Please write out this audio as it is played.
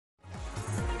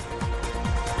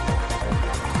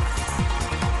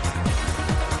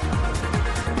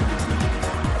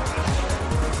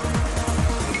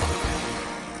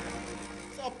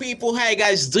people, how you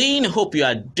guys doing? Hope you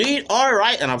are doing all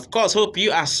right, and of course hope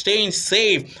you are staying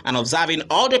safe and observing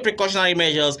all the precautionary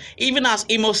measures, even as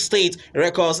Imo State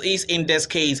records is in this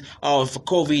case of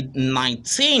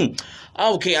COVID-19.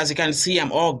 Okay, as you can see,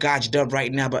 I'm all gauged up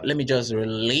right now, but let me just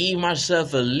relieve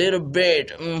myself a little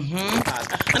bit.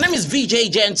 My name is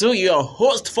VJ Gentle, your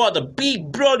host for the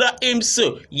Big Brother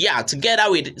IMSU. Yeah,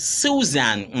 together with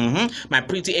Susan, my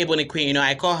pretty ebony queen. You know,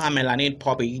 I call her Melanin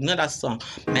Poppy. You know that song?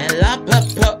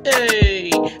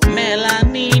 Hey,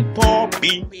 Melanin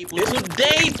Poppy.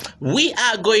 Today, we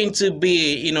are going to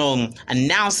be,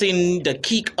 announcing the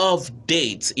kick-off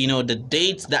dates. The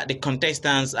dates that the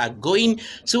contestants are going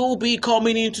to be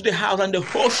coming into the house, and the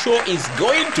whole show is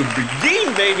going to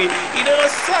begin, baby. You know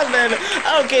what's up, man?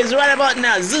 Okay, so right about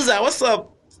now, Zuza, what's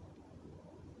up?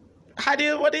 What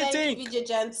do you think? Thank you,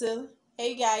 Gentle.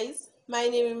 Hey guys, my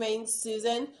name remains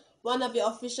Susan, one of your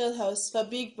official hosts for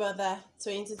Big Brother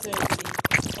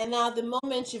 2020. And now the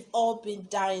moment you've all been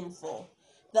dying for,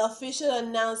 the official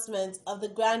announcement of the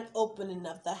grand opening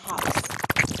of the house.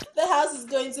 The house is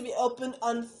going to be opened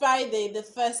on Friday, the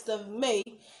 1st of May,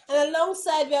 and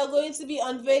alongside we are going to be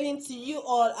unveiling to you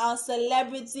all our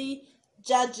celebrity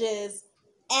judges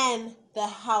and the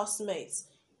housemates.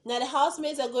 Now the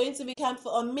housemates are going to be camped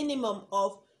for a minimum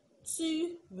of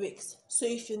 2 weeks. So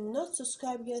if you're not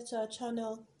subscribed yet to our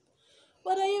channel,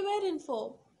 what are you waiting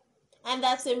for? And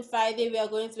that same Friday, we are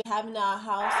going to be having our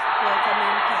house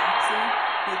welcoming party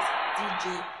with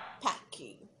DJ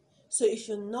Packy. So if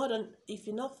you're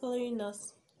not following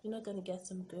us, you're not gonna get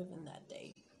some groove in that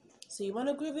day. So you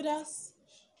wanna groove with us?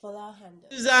 Follow our handle.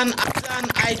 Susan,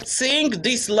 I think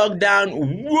this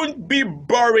lockdown won't be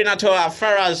boring at all as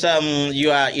far as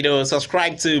you are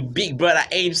subscribed to Big Brother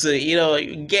IMSU.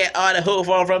 You get all the whole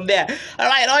fun from there.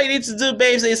 Alright, all you need to do,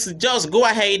 babes, is just go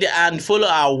ahead and follow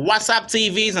our WhatsApp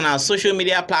TVs and our social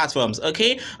media platforms.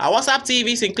 Okay, our WhatsApp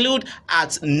TVs include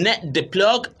at Net the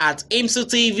Plug, at IMSU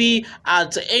TV,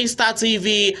 at Insta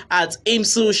TV, at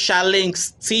IMSU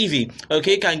Shalinks TV.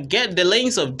 Okay, you can get the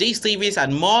links of these TVs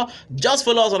and more. Just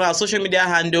follow us on our social media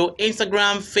handle,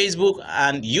 Instagram, Facebook,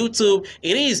 and YouTube.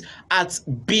 It is at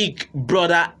Big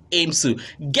Brother IMSU.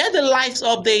 Get the live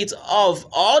updates of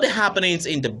all the happenings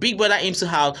in the Big Brother IMSU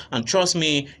house, and trust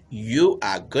me, you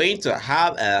are going to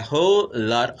have a whole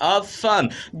lot of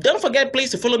fun. Don't forget, please,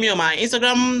 to follow me on my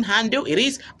Instagram handle. It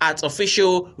is at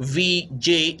official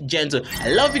VJ Gentle. I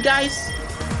love you guys.